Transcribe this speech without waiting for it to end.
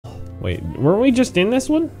Wait, weren't we just in this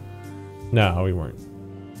one? No, we weren't.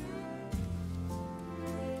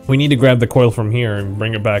 We need to grab the coil from here and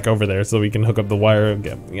bring it back over there so we can hook up the wire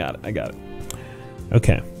again. Got it, I got it.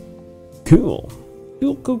 Okay. Cool.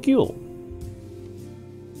 Cool.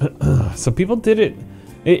 So people did it.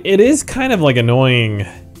 It is kind of like annoying,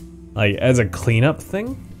 like as a cleanup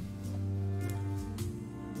thing.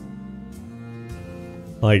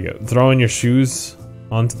 Like throwing your shoes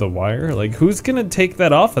onto the wire. Like who's gonna take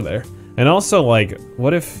that off of there? And also like,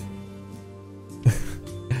 what if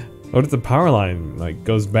what if the power line like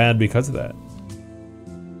goes bad because of that?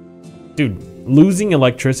 Dude, losing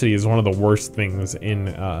electricity is one of the worst things in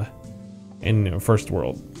first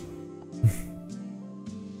world.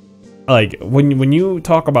 Like when you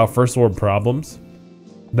talk about first world problems,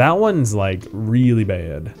 that one's like really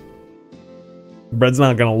bad. Bread's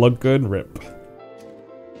not gonna look good, rip.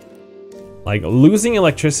 Like losing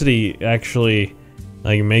electricity actually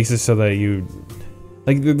like makes it so that you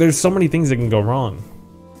like there's so many things that can go wrong.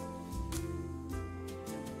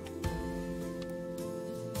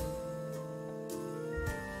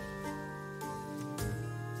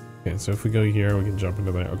 Okay, so if we go here, we can jump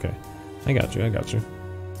into there. Okay, I got you.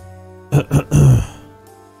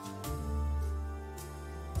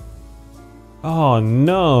 Oh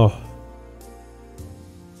no.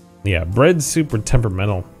 Yeah, bread's super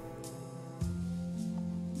temperamental.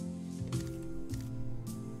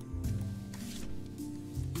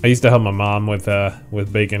 I used to help my mom with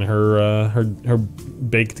baking her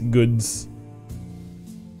baked goods.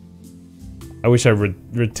 I wish I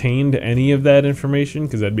retained any of that information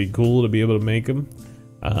because that'd be cool to be able to make them.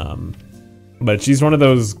 But she's one of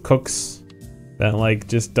those cooks that like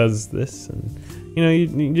just does this, and you know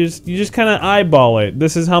you just kind of eyeball it.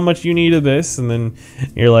 This is how much you need of this, and then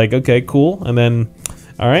you're like, okay, cool, and then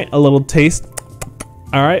all right, a little taste.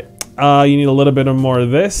 All right, you need a little bit of more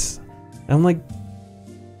of this. And I'm like,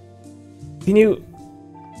 can you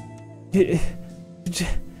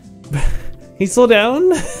slow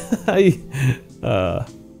down?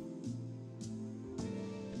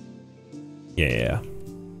 Yeah.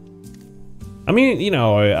 I mean, you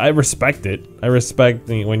know, I respect it. I respect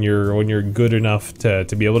when you're good enough to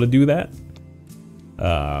be able to do that.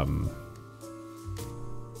 But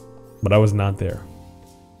I was not there.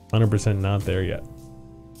 100% not there yet.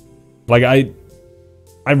 Like I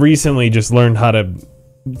recently just learned how to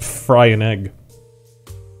fry an egg.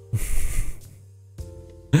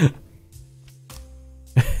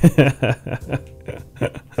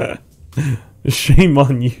 Shame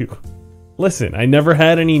on you. Listen, I never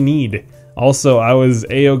had any need. Also, I was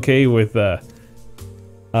a-okay with I'm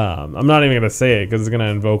not even gonna say it because it's gonna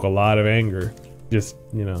invoke a lot of anger. Just,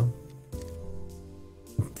 you know,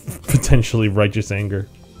 potentially righteous anger.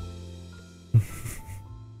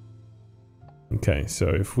 Okay, so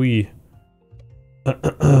if we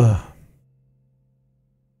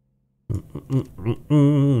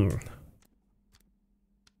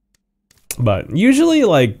but usually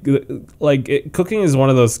cooking is one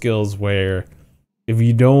of those skills where if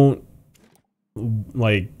you don't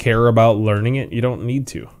like care about learning it, you don't need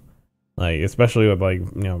to. Like especially with like,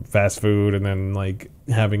 you know, fast food and then like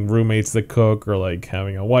having roommates that cook or like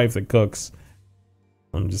having a wife that cooks.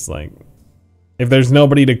 I'm just like, if there's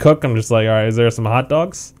nobody to cook, I'm just like, all right, is there some hot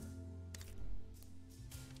dogs?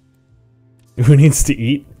 Who needs to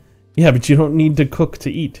eat? Yeah, but you don't need to cook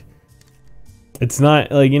to eat. It's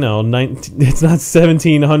not like, you know, it's not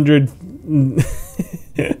 1700.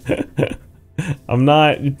 I'm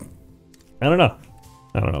not, I don't know,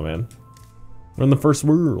 man. We're in the first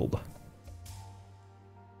world.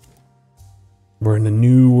 We're in the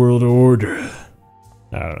new world order.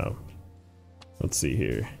 I don't know. Let's see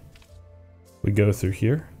here. We go through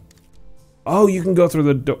here. Oh, you can go through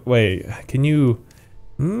the door. Wait, can you?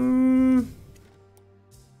 All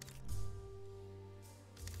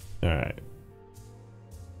right.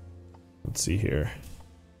 Let's see here.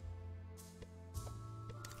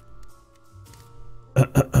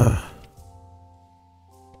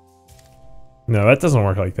 No, that doesn't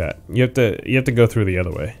work like that. You have to go through the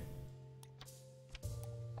other way.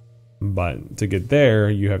 But to get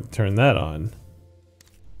there, you have to turn that on.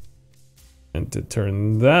 And to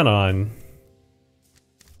turn that on,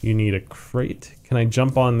 you need a crate. Can I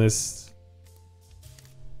jump on this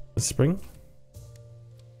spring?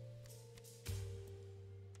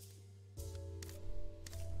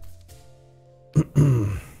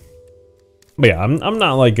 But yeah, I'm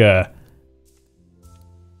not like a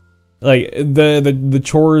the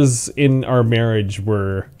chores in our marriage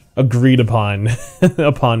were agreed upon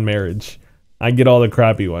upon marriage. I get all the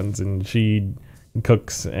crappy ones and she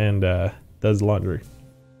cooks and does laundry.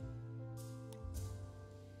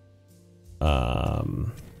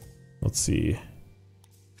 Let's see.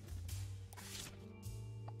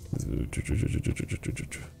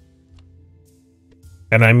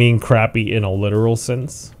 And I mean crappy in a literal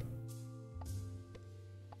sense.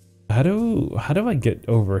 How do I get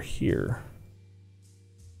over here?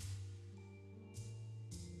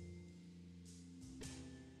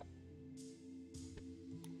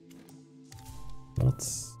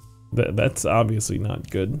 That's obviously not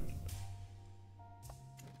good.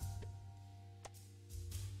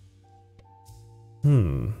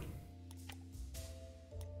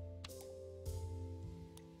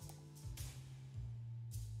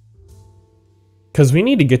 Because we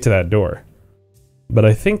need to get to that door. But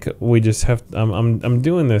I think we just have I'm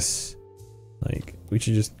doing this like we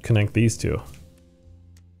should just connect these two.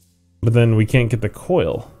 But then we can't get the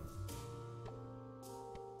coil.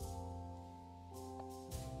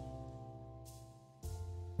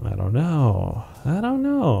 I don't know. I don't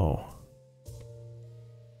know.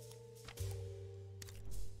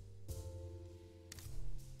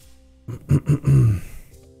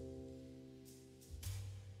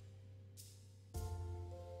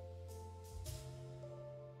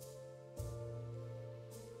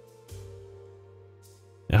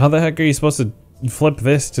 How the heck are you supposed to flip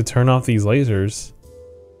this to turn off these lasers?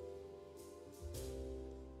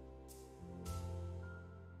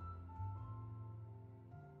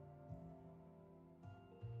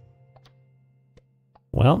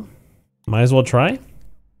 Well, might as well try.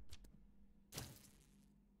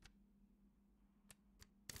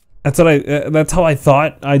 That's what that's how I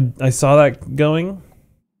thought I saw that going.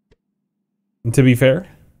 To be fair.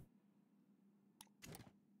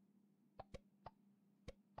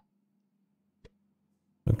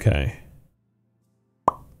 Okay.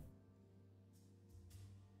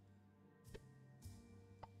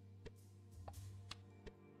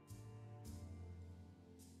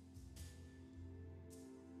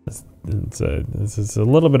 This is a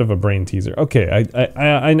little bit of a brain teaser. Okay,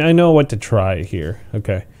 I know what to try here.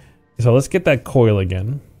 Okay, so let's get that coil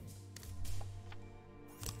again.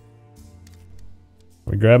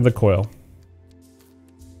 We grab the coil.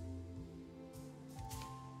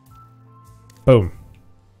 Boom.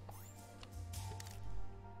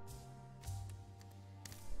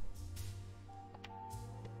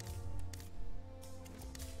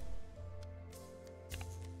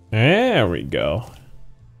 There we go.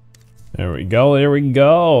 There we go, there we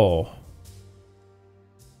go.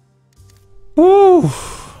 Woo!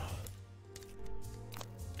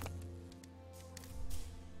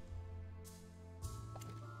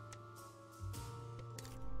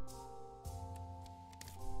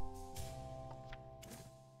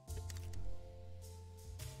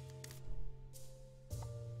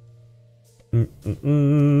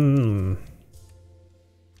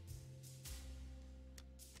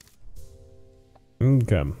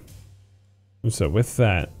 Okay. So with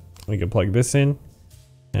that, we can plug this in,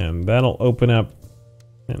 and that'll open up,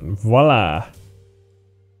 and voila!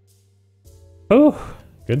 Oh,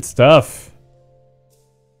 good stuff.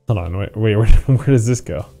 Hold on, wait, where does this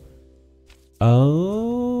go?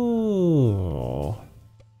 Oh,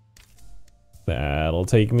 that'll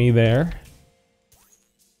take me there.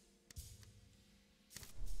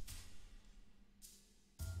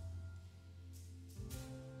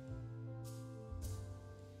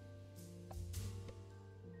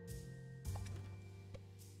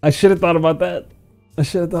 I should have thought about that. I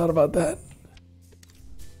should have thought about that.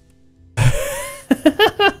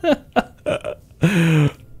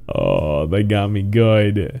 Oh, they got me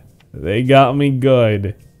good. They got me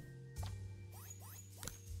good.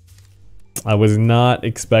 I was not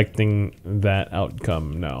expecting that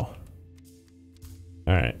outcome, no.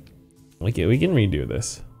 Alright. We can redo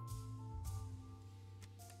this.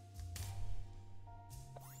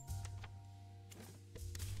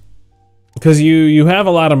 Because you have a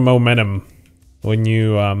lot of momentum when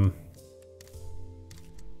you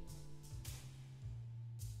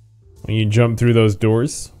jump through those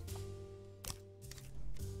doors.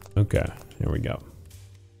 Okay, here we go.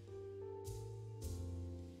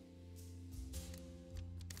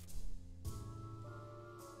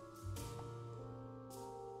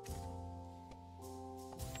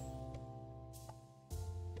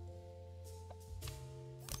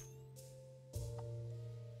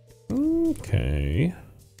 Okay.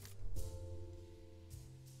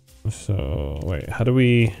 So wait, how do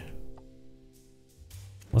we?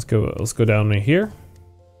 Let's go down to here,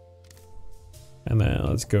 and then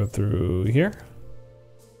let's go through here,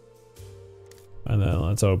 and then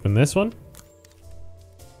let's open this one.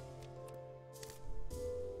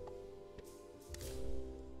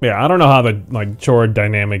 Yeah, I don't know how the like chore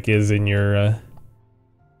dynamic is in your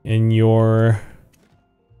in your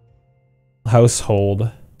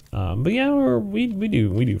household. But yeah, we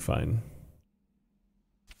do fine.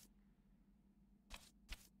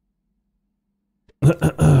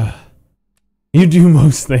 You do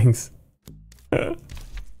most things.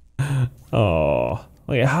 Oh,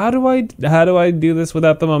 wait, how do I do this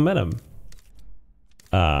without the momentum?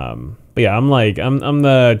 But yeah, I'm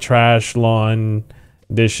the trash, lawn,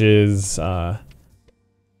 dishes,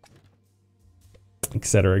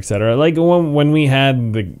 etc., etc. Like when we had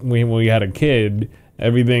when we had a kid,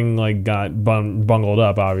 everything like got bungled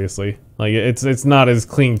up. Obviously, like it's not as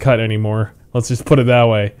clean cut anymore. Let's just put it that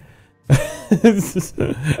way.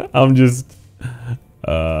 I'm just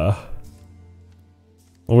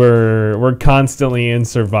we're constantly in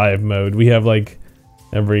survive mode. We have like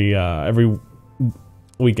every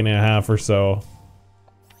week and a half or so.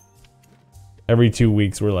 Every 2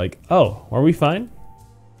 weeks we're like, oh, are we fine?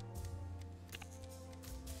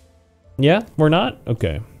 Yeah, we're not?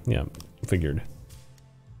 Okay. Yeah, figured.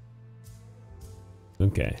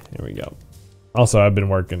 Okay, here we go. Also, I've been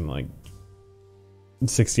working like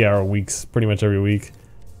 60-hour weeks pretty much every week.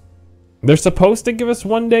 They're supposed to give us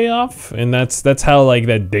 1 day off, and that's how like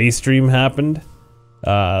that day stream happened.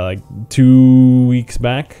 Like 2 weeks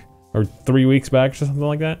back or 3 weeks back or something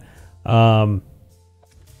like that.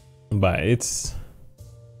 But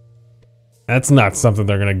that's not something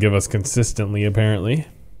they're gonna give us consistently, apparently.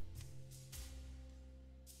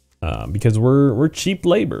 Because we're cheap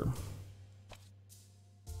labor.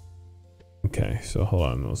 Okay, so hold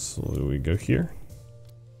on. We go here.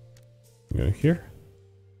 Go here.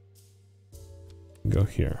 Go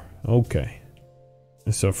here. Okay.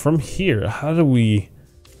 So from here, how do we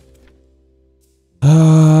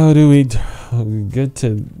get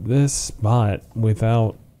to this spot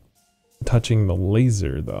without touching the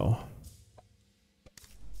laser, though?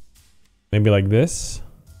 Maybe like this?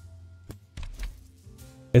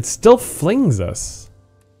 It still flings us.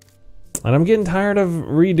 And I'm getting tired of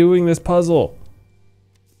redoing this puzzle.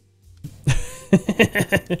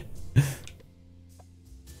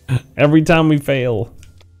 Every time we fail.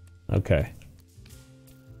 Okay.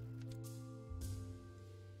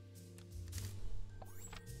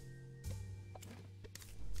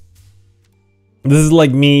 This is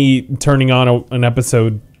like me turning on an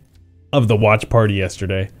episode of the watch party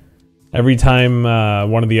yesterday. Every time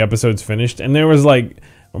one of the episodes finished, and there was like,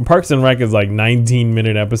 Parks and Rec is like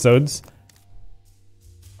 19-minute episodes.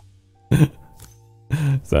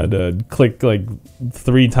 So I had to click like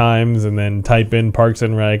 3 times and then type in Parks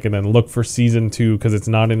and Rec and then look for season 2 because it's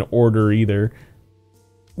not in order either.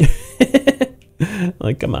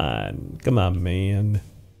 Like, come on, man,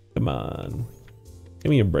 come on, give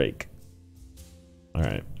me a break. All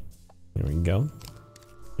right, here we go.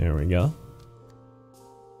 There we go.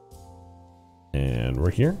 And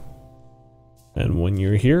we're here. And when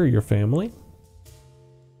you're here, your family.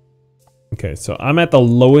 Okay, so I'm at the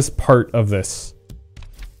lowest part of this.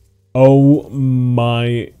 Oh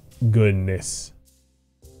my goodness.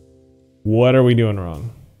 What are we doing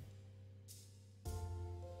wrong?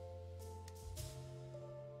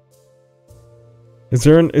 Is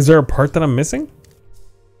there a part that I'm missing?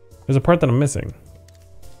 There's a part that I'm missing.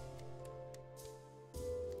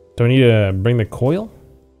 Do I need to bring the coil?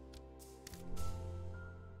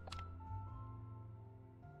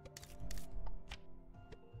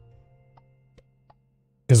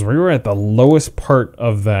 Because we were at the lowest part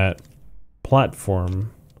of that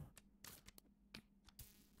platform.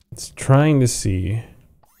 It's trying to see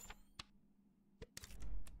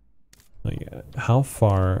like how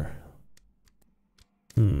far.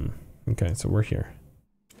 Okay, so we're here.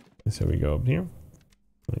 So we go up here.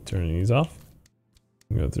 Let me turn these off.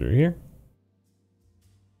 Go through here.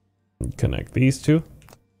 Connect these two.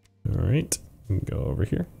 All right. Go over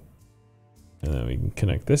here. And then we can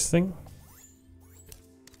connect this thing.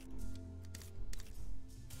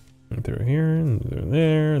 And through here, and through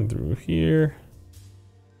there, and through here.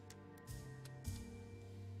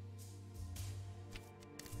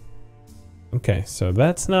 Okay, so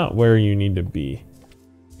that's not where you need to be.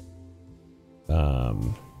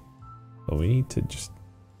 But we need to just...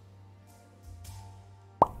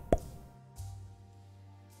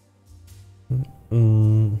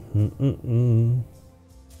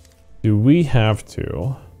 Do we have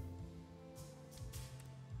to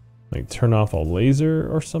like turn off a laser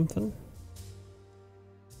or something?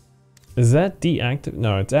 Is that deactivated?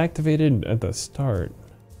 No, it's activated at the start.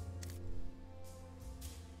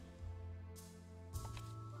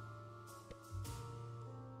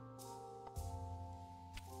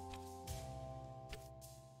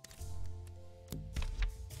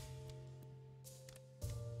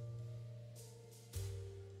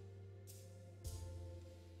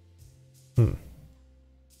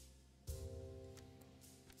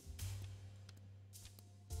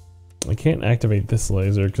 I can't activate this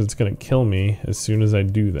laser because it's gonna kill me as soon as I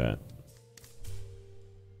do that.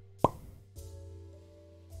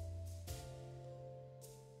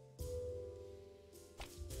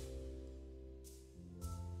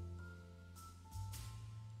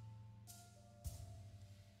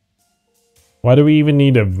 Why do we even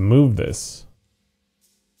need to move this?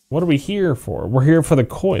 What are we here for? We're here for the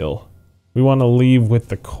coil. We want to leave with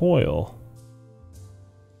the coil.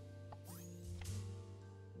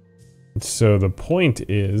 So the point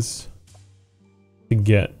is to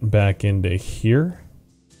get back into here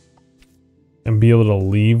and be able to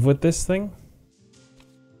leave with this thing.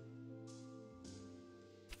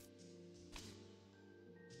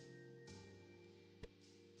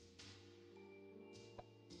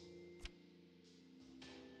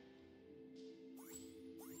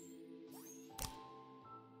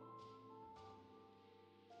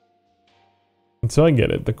 And so I get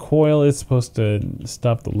it. The coil is supposed to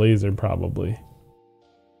stop the laser, probably.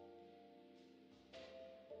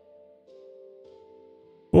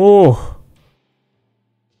 Oh!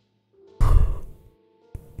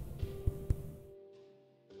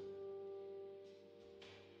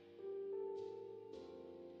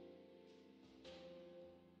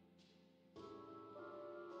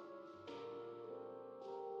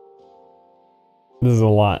 This is a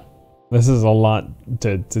lot. This is a lot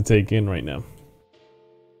to take in right now.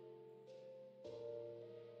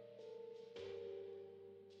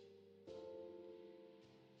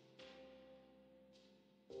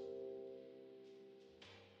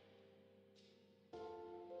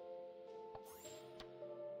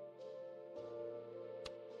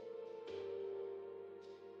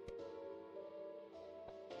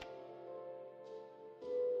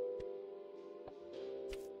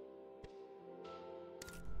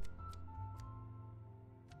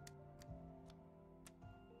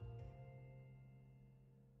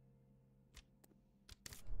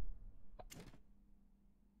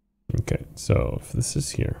 Okay, so if this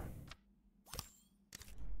is here.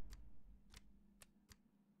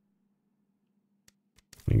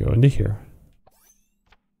 We go into here.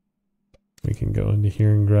 We can go into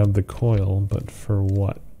here and grab the coil, but for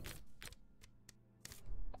what?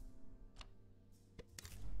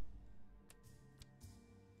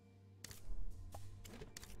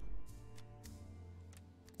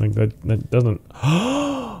 Like that doesn't.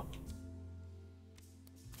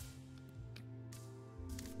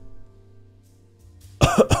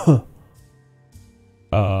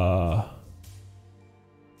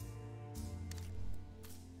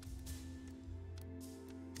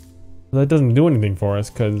 That doesn't do anything for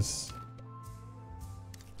us because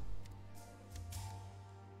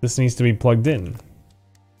this needs to be plugged in.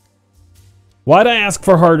 Why'd I ask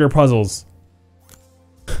for harder puzzles?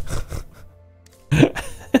 I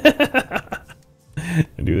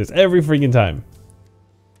do this every freaking time.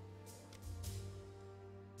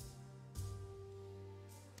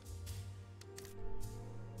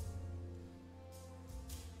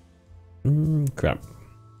 Crap.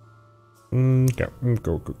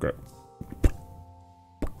 Crap.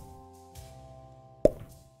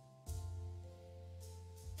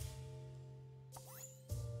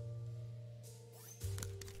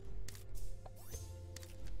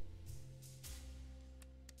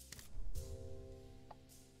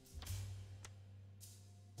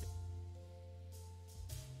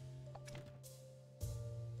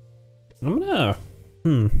 I'm gonna,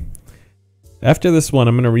 After this one,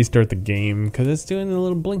 I'm gonna restart the game because it's doing a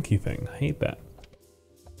little blinky thing. I hate that.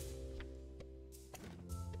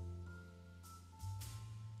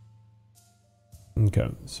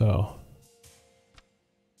 Okay, so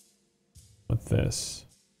with this.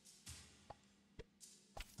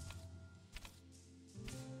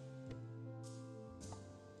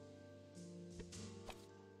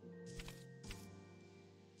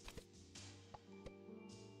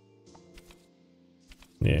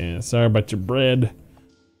 Yeah, sorry about your bread.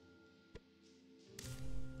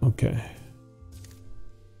 Okay.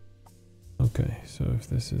 Okay, so if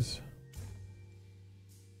this is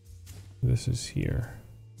here.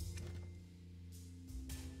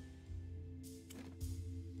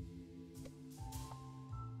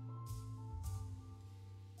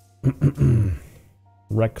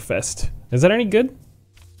 Wreckfest. Is that any good?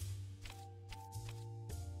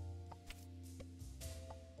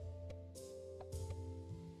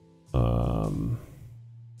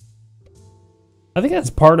 I think that's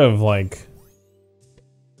part of like,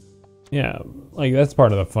 yeah, like that's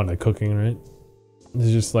part of the fun of cooking, right?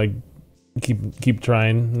 It's just like keep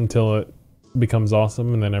trying until it becomes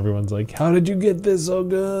awesome, and then everyone's like, "How did you get this so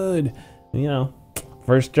good?" You know,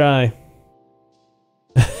 first try.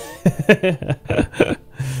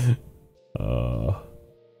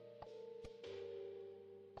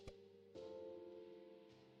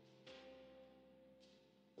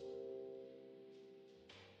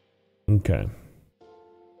 Okay.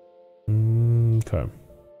 Okay.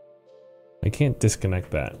 I can't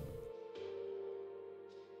disconnect that.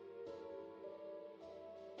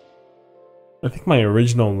 I think my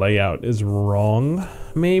original layout is wrong,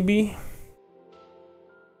 maybe?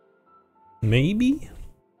 Maybe?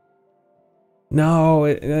 No,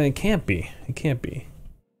 it can't be. It can't be.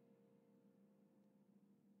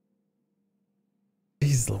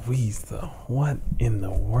 Jeez Louise, though. What in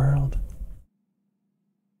the world?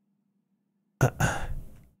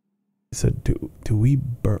 So do we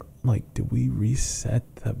do we reset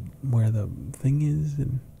where the thing is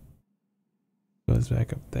and goes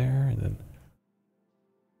back up there and then,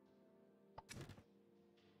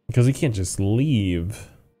 because we can't just leave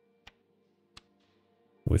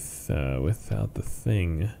without the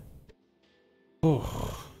thing.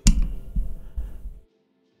 Oh,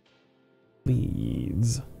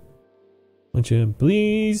 please, won't you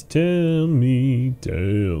please tell me?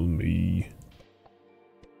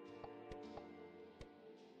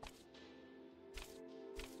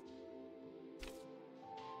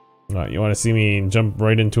 Alright, you want to see me jump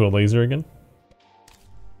right into a laser again?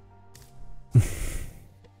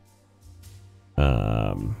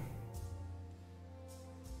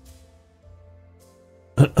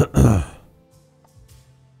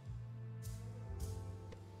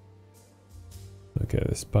 Okay,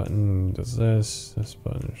 this button does this. This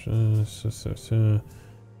button does this.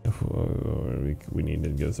 We need to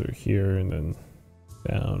go through here and then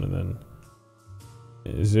down and then.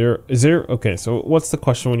 Is there okay, so what's the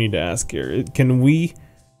question we need to ask here? Can we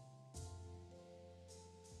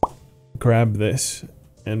grab this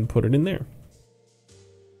and put it in there?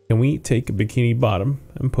 Can we take a bikini bottom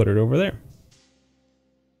and put it over there?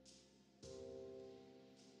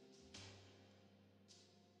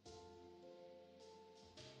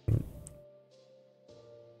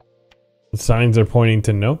 The signs are pointing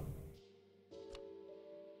to no.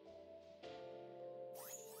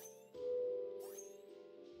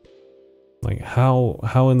 Like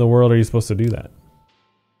how in the world are you supposed to do that?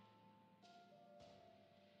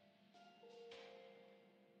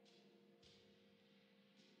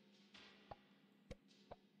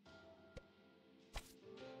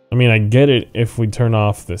 I mean, I get it if we turn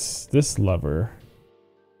off this lever.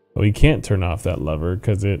 But we can't turn off that lever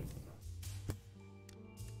because it.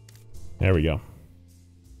 There we go.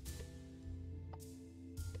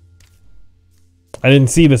 I didn't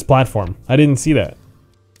see this platform. I didn't see that.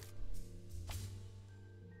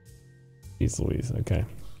 Jeez Louise, okay.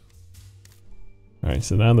 Alright,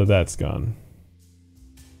 so now that that's gone.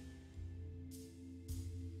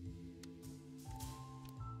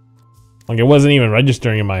 Like, it wasn't even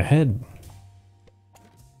registering in my head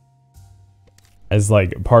as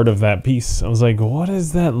like part of that piece. I was like, what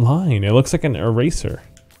is that line? It looks like an eraser.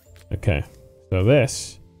 Okay, so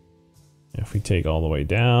this, if we take all the way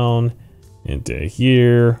down into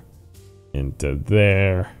here, into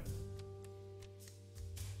there.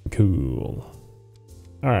 Cool.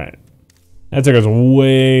 Alright. That took us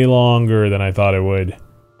way longer than I thought it would.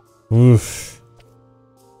 Oof.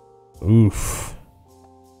 Oof.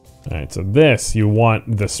 Alright, so this, you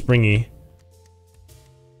want the springy.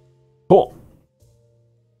 Cool.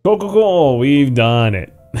 Cool. We've done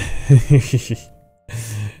it.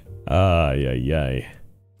 Yeah.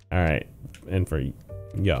 Alright. And for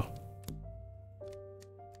yo.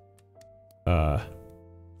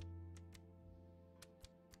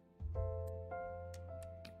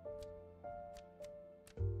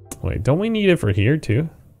 Wait, don't we need it for here too?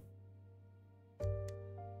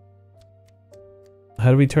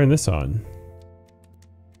 How do we turn this on?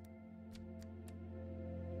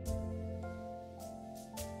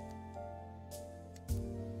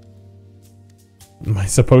 Am I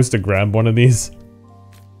supposed to grab one of these?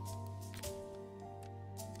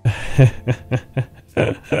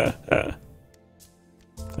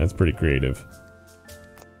 That's pretty creative.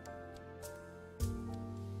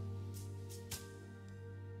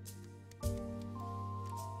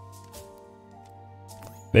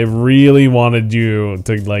 They really wanted you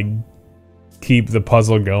to like keep the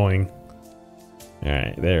puzzle going.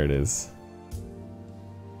 Alright, there it is.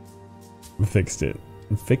 Fixed it.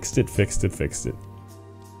 Fixed it.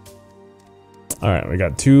 Alright, we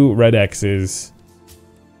got 2 red X's.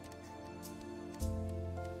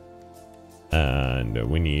 And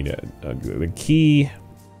we need the key.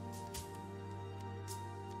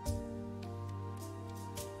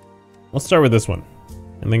 Let's start with this one.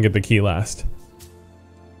 And then get the key last.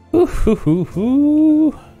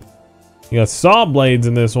 You got saw blades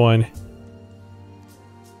in this one.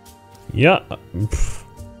 Yeah.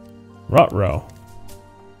 Ruh-roh.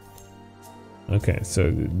 Okay,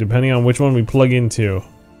 so depending on which one we plug into.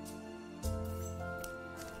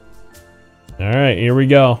 Alright, here we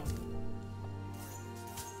go.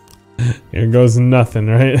 Here goes nothing,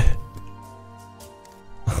 right?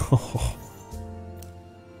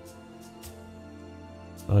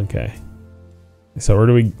 Okay. So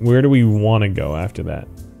where do we want to go after that?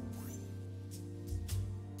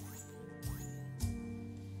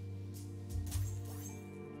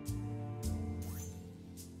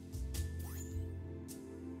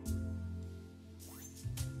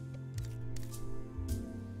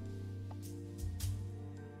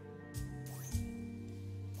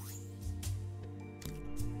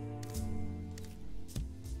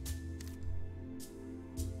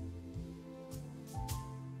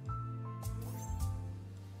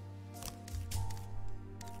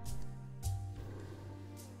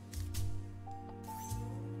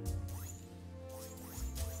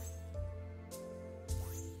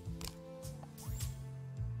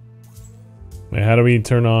 Wait, how do we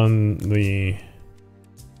turn on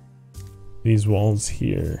these walls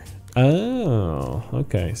here? Oh,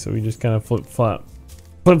 okay. So we just kind of flip flop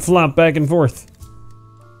back and forth.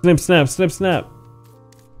 Snip snap, snip snap.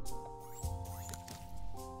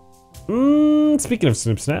 Speaking of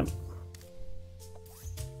snip snap.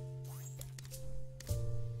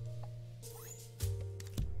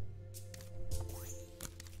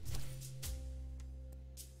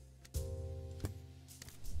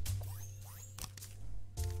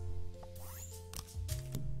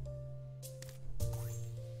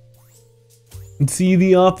 See,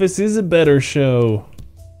 The Office is a better show.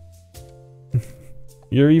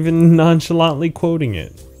 You're even nonchalantly quoting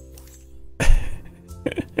it.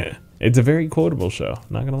 It's a very quotable show,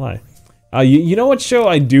 not gonna lie. You know what show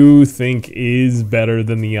I do think is better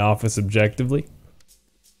than The Office objectively?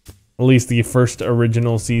 At least the first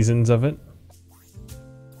original seasons of it.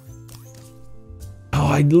 Oh,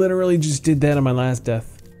 I literally just did that on my last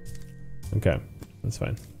death. Okay, that's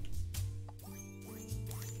fine.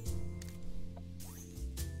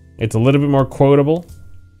 It's a little bit more quotable.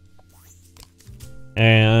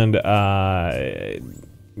 And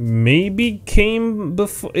maybe came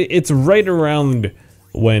before. It's right around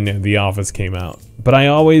when The Office came out. But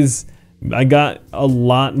I got a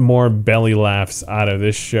lot more belly laughs out of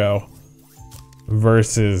this show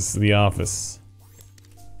versus The Office.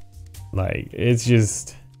 Like, it's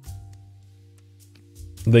just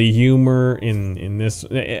the humor in this.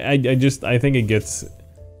 I think it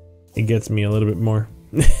gets me a little bit more.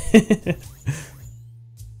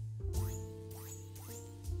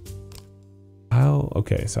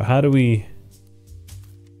 Okay, so how do we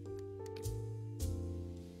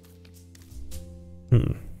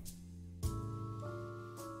so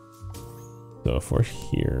if we're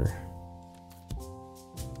here,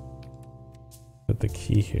 put the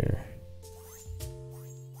key here,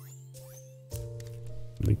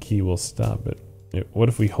 the key will stop it. What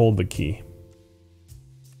if we hold the key?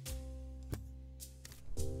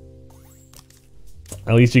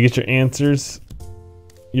 At least you get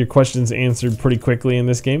your questions answered pretty quickly in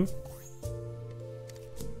this game.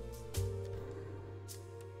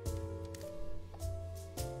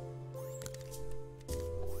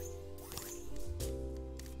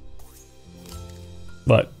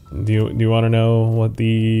 But do you want to know what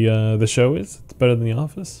the show is? It's better than The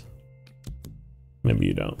Office? Maybe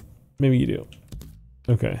you don't. Maybe you do.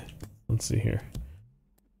 Okay, let's see here.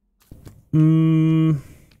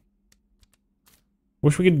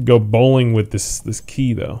 Wish we could go bowling with this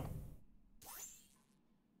key though.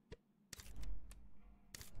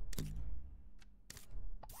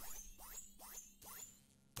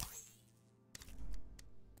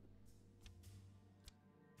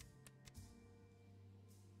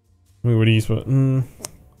 I mean, what are you supposed?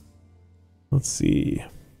 Let's see.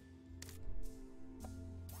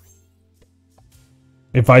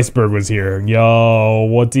 If Iceberg was here, yo,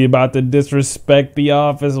 what's he about to disrespect The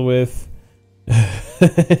Office with?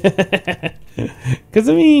 Because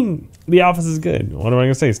I mean, The Office is good. What am I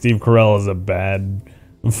gonna say? Steve Carell is a bad,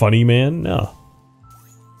 funny man? No.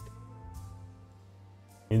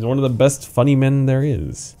 He's one of the best funny men there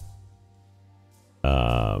is.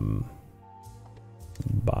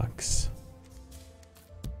 Box.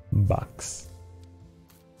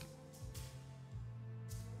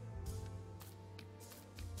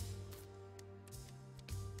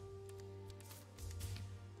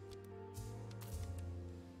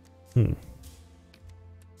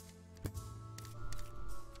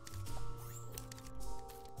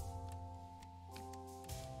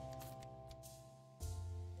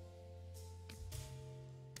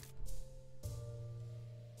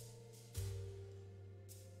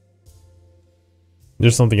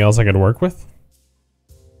 There's something else I could work with?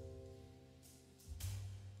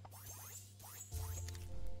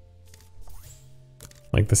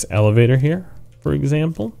 Like this elevator here, for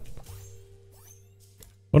example.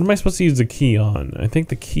 What am I supposed to use the key on? I think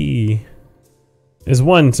the key is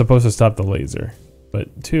 1, supposed to stop the laser,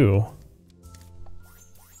 but 2,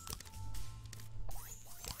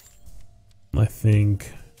 I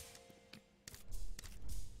think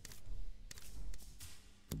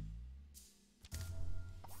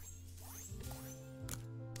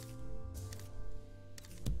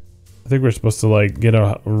we're supposed to like get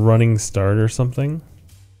a running start or something.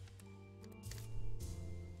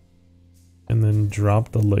 And then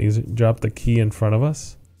drop the key in front of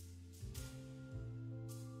us.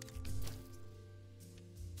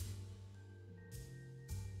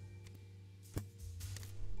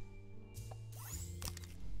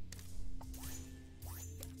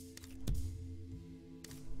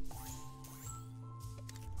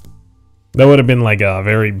 That would have been like a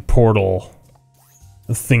very Portal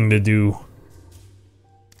thing to do.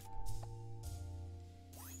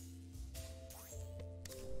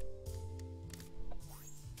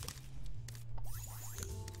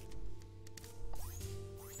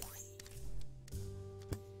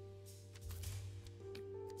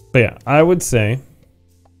 But yeah, I would say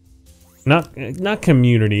not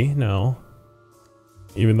Community, no.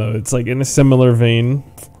 Even though it's like in a similar vein.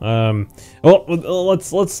 Well,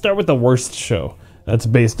 let's start with the worst show that's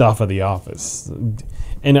based off of The Office.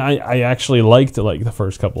 And I actually liked like the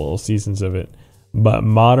first couple of seasons of it, but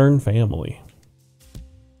Modern Family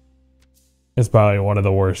is probably one of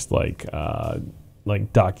the worst like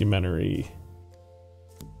documentary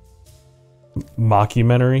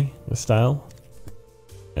mockumentary style.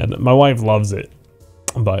 And my wife loves it,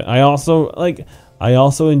 but I also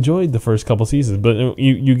enjoyed the first couple seasons, but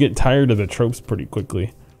you get tired of the tropes pretty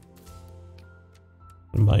quickly,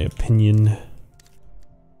 in my opinion.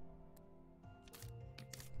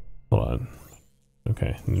 Hold on.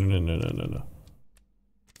 Okay. No.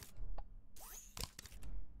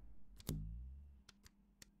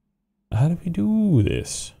 How do we do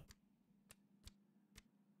this?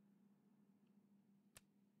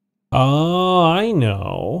 Oh, I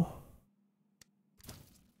know.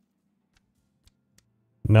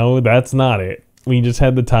 No, that's not it. We just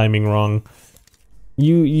had the timing wrong.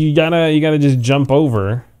 You gotta just jump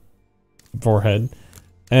over forehead,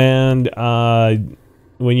 and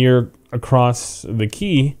when you're across the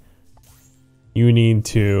key, you need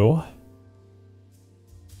to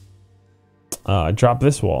drop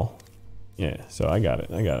this wall. Yeah, so I got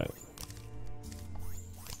it.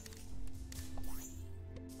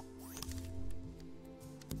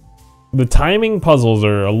 The timing puzzles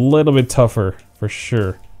are a little bit tougher, for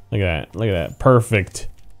sure. Look at that. Perfect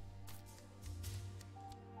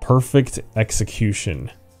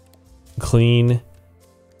execution. Clean.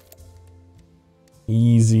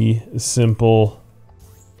 Easy. Simple.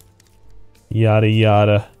 Yada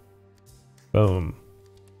yada. Boom.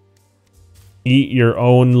 Eat your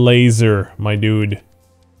own laser, my dude.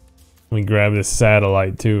 Let me grab this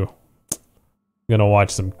satellite, too. I'm gonna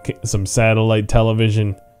watch some satellite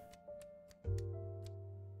television.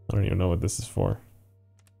 I don't even know what this is for.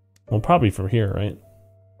 Well, probably from here, right?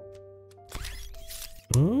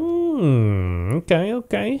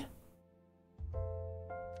 Okay.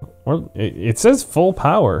 Or it says full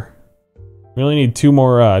power. We only need two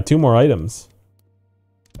more items.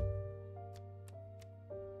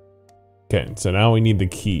 Okay, so now we need the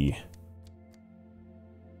key.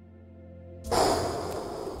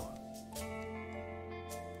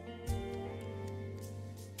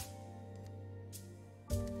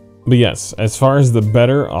 But yes, as far as the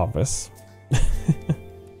better office,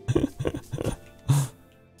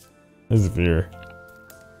 as if you're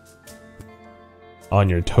on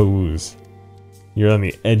your toes, you're on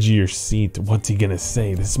the edge of your seat. What's he gonna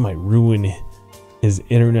say? This might ruin his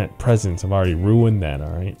internet presence. I've already ruined that,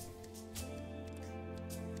 alright?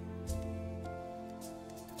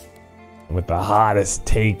 With the hottest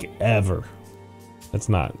take ever. It's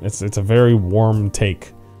not. It's a very warm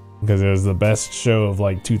take. Because it was the best show of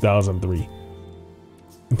like 2003.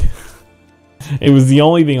 It was the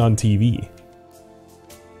only thing on TV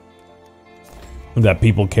that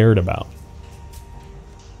people cared about.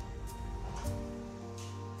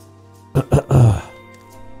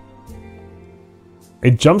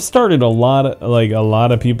 It jump-started a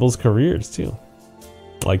lot of people's careers too.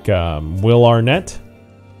 Like Will Arnett.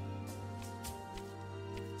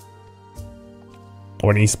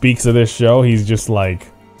 When he speaks of this show, he's just like,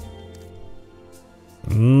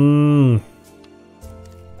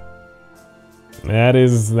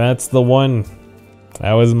 that's the one.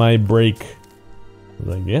 That was my break.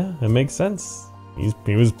 Like, yeah, it makes sense.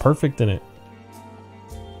 He was perfect in it.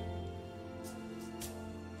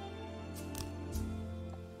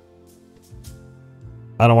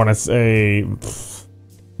 I don't want to say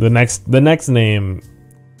the next name.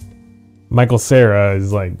 Michael Cera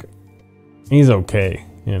is like, he's okay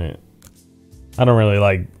in it. I don't really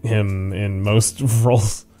like him in most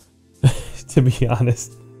roles, to be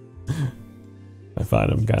honest. I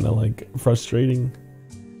find him kind of like frustrating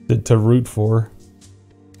to root for.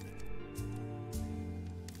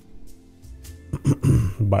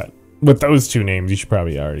 But with those two names, you should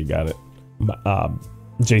probably already got it.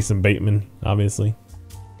 Jason Bateman, obviously,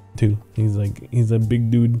 too. He's a big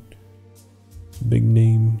dude, big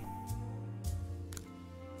name.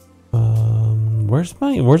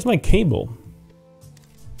 Where's my cable?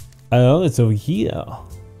 Oh, it's over here.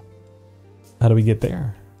 How do we get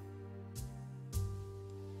there?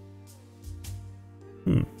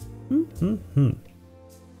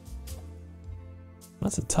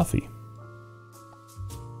 That's a toughie.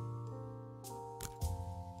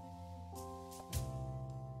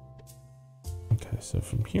 Okay, so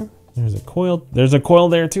from here, there's a coil. There's a coil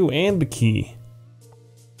there too, and the key.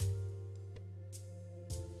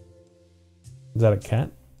 Is that a cat?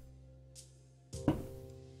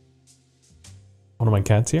 One of my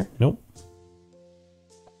cats here? Nope.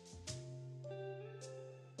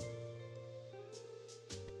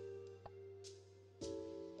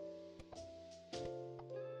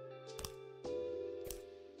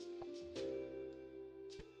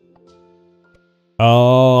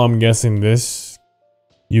 Oh, I'm guessing this.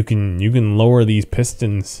 You can lower these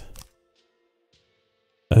pistons.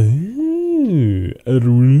 Oh.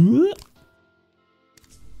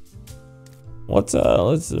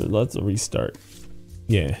 Let's restart.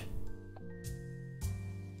 Yeah.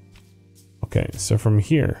 Okay, so from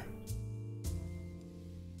here.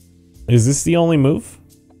 Is this the only move?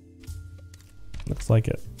 Looks like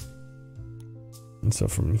it. And so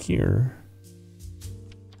from here,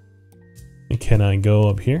 can I go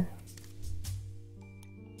up here?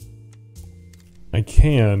 I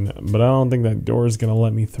can, but I don't think that door is gonna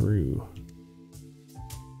let me through.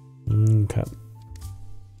 Okay.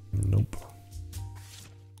 Nope.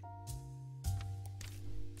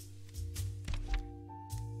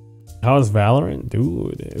 How was Valorant?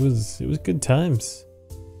 Dude, it was good times.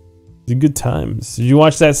 It was good times. Did you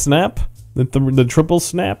watch that snap? The triple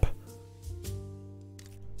snap?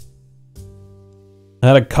 I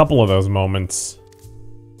had a couple of those moments.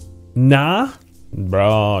 Nah?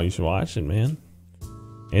 Bro, you should watch it, man.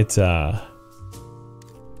 It's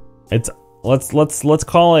let's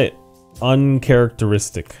call it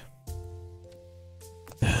uncharacteristic.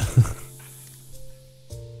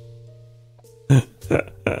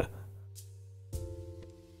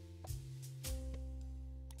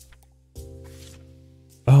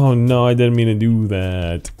 Oh no, I didn't mean to do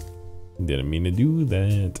that. Didn't mean to do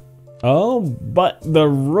that. Oh, but the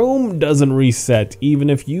room doesn't reset even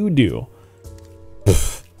if you do.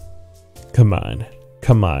 Come on.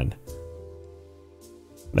 Come on.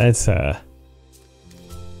 That's a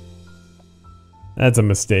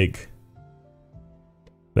mistake.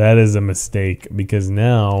 That is a mistake because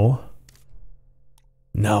now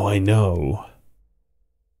I know.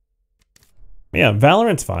 Yeah,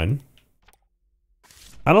 Valorant's fine.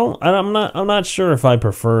 I'm not sure if I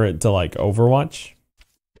prefer it to like Overwatch.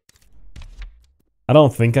 I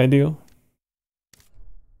don't think I do.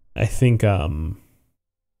 I think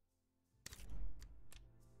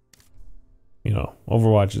you know,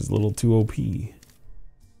 Overwatch is a little too OP.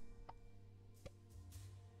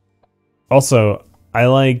 Also, I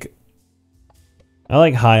like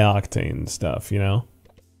high octane stuff, you know?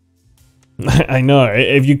 I know,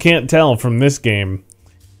 if you can't tell from this game,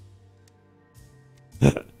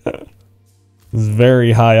 it's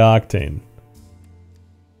very high octane.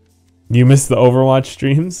 You missed the Overwatch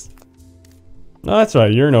streams? No, that's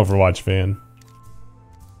right, you're an Overwatch fan.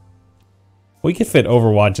 We could fit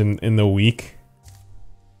Overwatch in the week,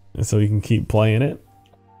 so you can keep playing it.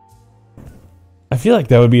 I feel like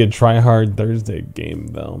that would be a try-hard Thursday game,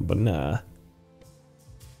 though, but nah.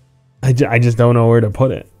 I just don't know where to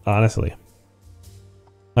put it, honestly.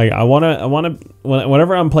 Like, I wanna,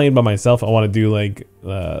 whenever I'm playing by myself, I wanna do like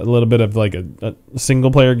a little bit of like a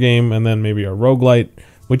single-player game, and then maybe a roguelite,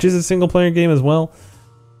 which is a single-player game as well.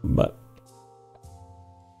 But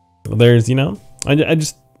there's, you know, I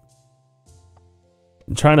just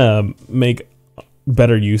trying to make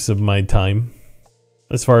better use of my time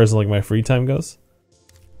as far as like my free time goes.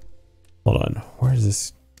 Hold on, where is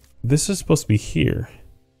this? This is supposed to be here.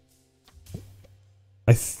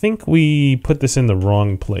 I think we put this in the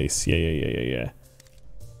wrong place. Yeah.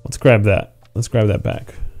 Let's grab that. Let's grab that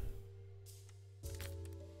back.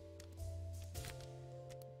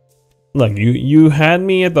 Look, you had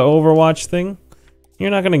me at the Overwatch thing. You're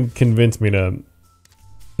not gonna convince me to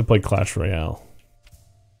play Clash Royale.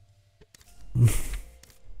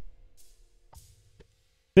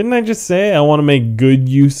 Didn't I just say I want to make good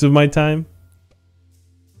use of my time?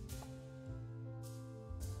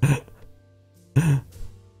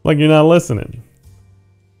 Like you're not listening.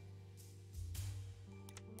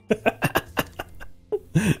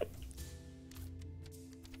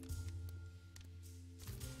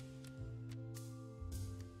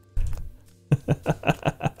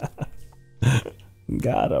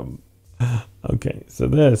 Got him. Okay, so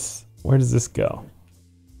this, where does this go?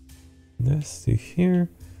 This to here,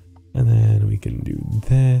 and then we can do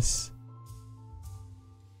this.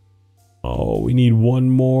 Oh, we need one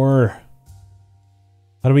more.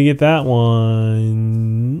 How do we get that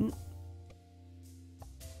one?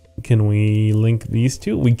 Can we link these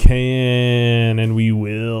two? We can, and we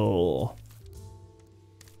will.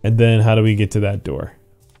 And then how do we get to that door?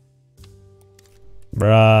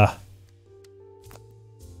 Bruh.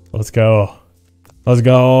 Let's go. Let's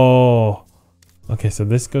go. Okay, so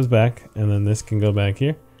this goes back, and then this can go back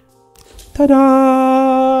here.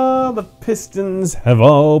 Ta-da! The pistons have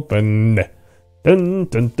opened. Dun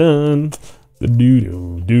dun dun. The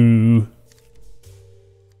doo-doo-doo.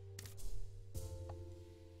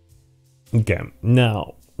 Okay,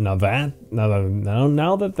 now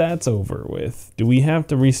that that's over with, do we have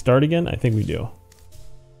to restart again? I think we do.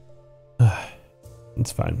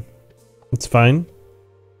 It's fine. It's fine.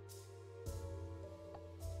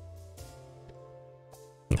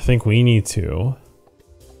 I think we need to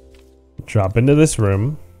drop into this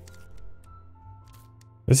room.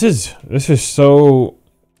 This is so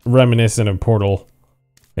reminiscent of Portal.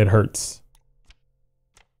 It hurts.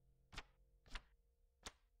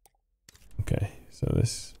 Okay, so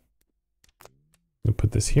this, we'll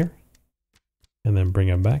put this here and then bring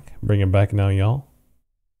it back. Bring it back now, y'all.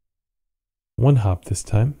 One hop this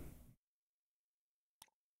time.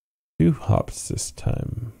 Two hops this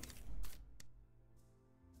time.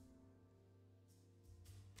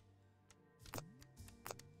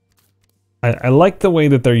 I like the way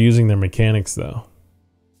that they're using their mechanics, though.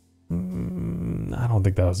 I don't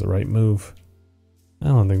think that was the right move. I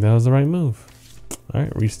don't think that was the right move. All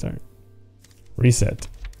right, restart. Reset.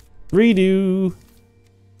 Redo.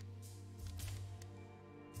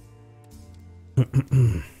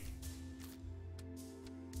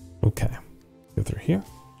 Okay. Go through here.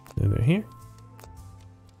 And through here.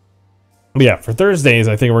 But yeah, for Thursdays,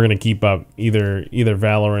 I think we're gonna keep up either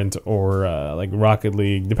Valorant or like Rocket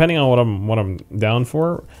League, depending on what I'm down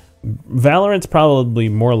for. Valorant's probably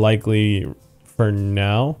more likely for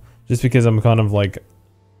now, just because I'm kind of like,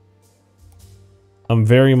 I'm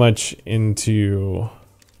very much into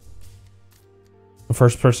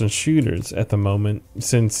first-person shooters at the moment,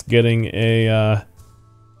 since getting a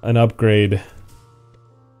an upgrade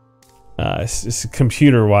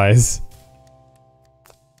computer-wise.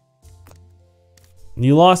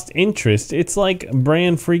 You lost interest. It's like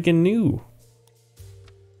brand freaking new.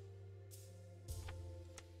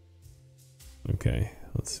 Okay,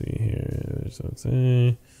 let's see here.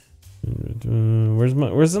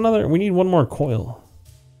 Where's another? We need one more coil.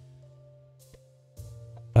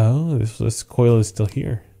 Oh, this coil is still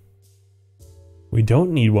here. We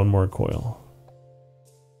don't need one more coil.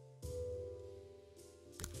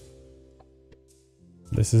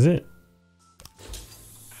 This is it.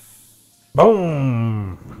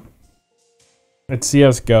 Boom! It's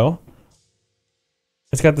CSGO.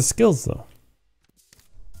 It's got the skills though.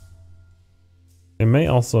 It may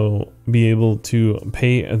also be able to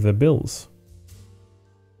pay the bills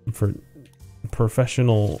for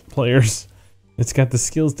professional players. It's got the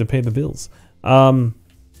skills to pay the bills. Yeah,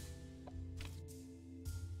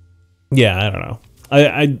 I don't know.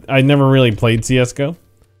 I never really played CSGO,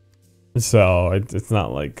 so it's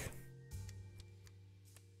not like.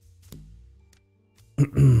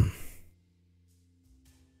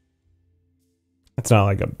 It's not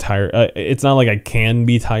like I'm tired. It's not like I can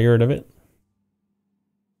be tired of it.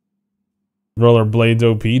 Rollerblades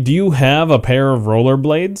OP. Do you have a pair of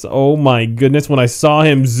rollerblades? Oh my goodness! When I saw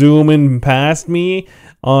him zooming past me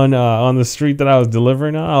on the street that I was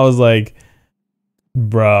delivering on, I was like,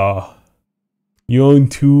 "Bro, you own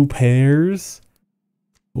 2 pairs?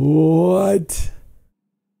 What?"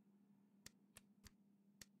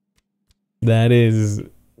 That is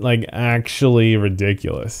like actually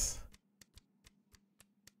ridiculous.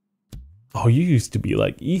 Oh, you used to be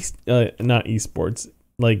like not esports.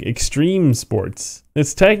 like extreme sports.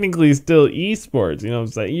 It's technically still esports, you know what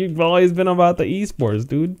I'm saying? You've always been about the esports,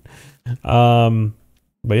 dude.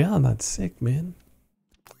 But yeah, that's sick, man.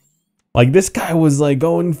 Like, this guy was like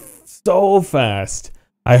going so fast.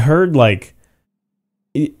 I heard like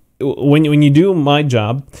when you do my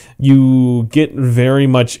job, you get very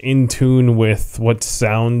much in tune with what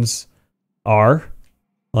sounds are.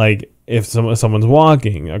 Like if someone's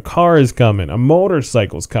walking, a car is coming, a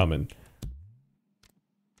motorcycle's coming.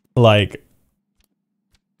 Like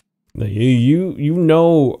you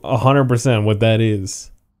know 100% what that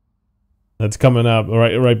is. That's coming up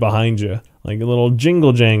right behind you. Like little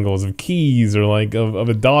jingle jangles of keys or like of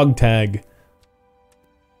a dog tag.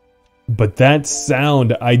 But that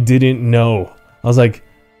sound I didn't know. I was like,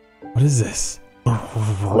 what is this? I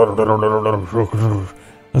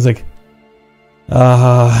was like,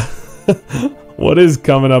 what is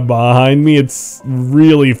coming up behind me? It's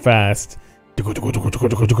really fast.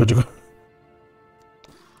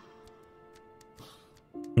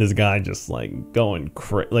 This guy just like going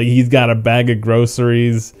crazy. Like he's got a bag of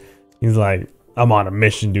groceries. He's like, I'm on a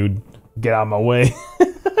mission, dude. Get out of my way.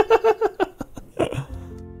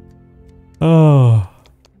 Oh,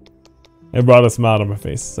 it brought a smile to my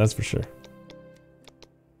face, that's for sure.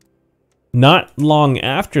 Not long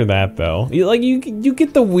after that, though, you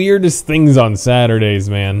get the weirdest things on Saturdays,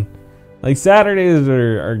 man. Like Saturdays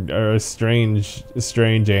are a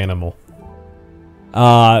strange animal.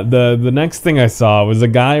 The next thing I saw was a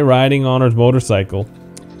guy riding on his motorcycle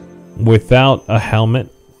without a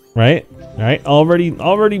helmet. Right?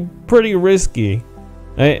 Already pretty risky.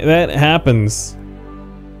 That happens.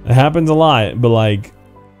 It happens a lot, but like,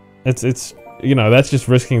 it's you know, that's just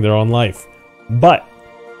risking their own life. But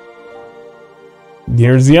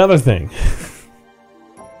here's the other thing.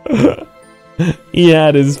 He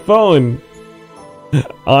had his phone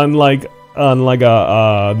on like the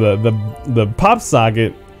pop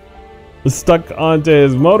socket stuck onto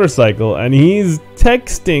his motorcycle, and he's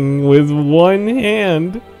texting with one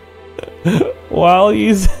hand while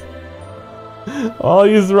he's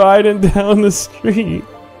riding down the street.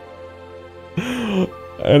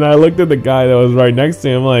 And I looked at the guy that was right next to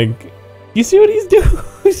him like, you see what he's doing?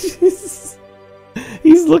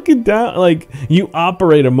 He's looking down. Like, you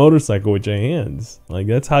operate a motorcycle with your hands. Like,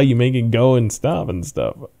 that's how you make it go and stop and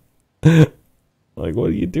stuff. Like,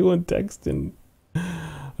 what are you doing texting?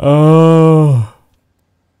 Oh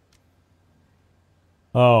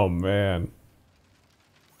man.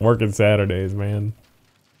 Working Saturdays, man.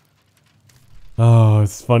 Oh,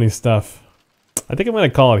 it's funny stuff. I think I'm gonna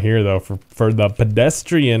call it here though for the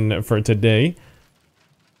pedestrian for today.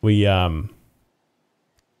 We got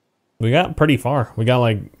pretty far.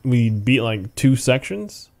 We beat like 2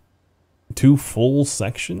 sections. 2 full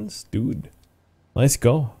sections, dude. Let's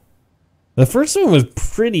go. The first one was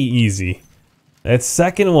pretty easy. That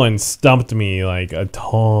second one stumped me like a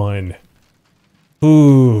ton.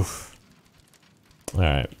 Oof. All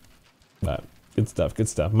right, but good stuff. Good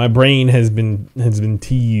stuff. My brain has been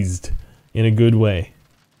teased in a good way.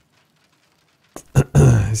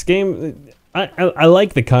 This game, I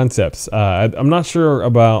like the concepts. I'm not sure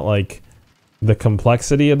about like the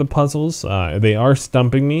complexity of the puzzles. They are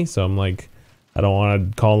stumping me, so I'm like, I don't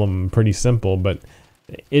want to call them pretty simple, but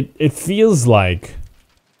it feels like,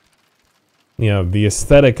 you know, the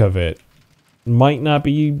aesthetic of it might not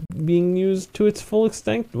be being used to its full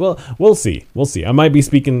extent. Well, we'll see. I might be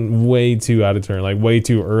speaking way too out of turn, like way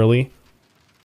too early.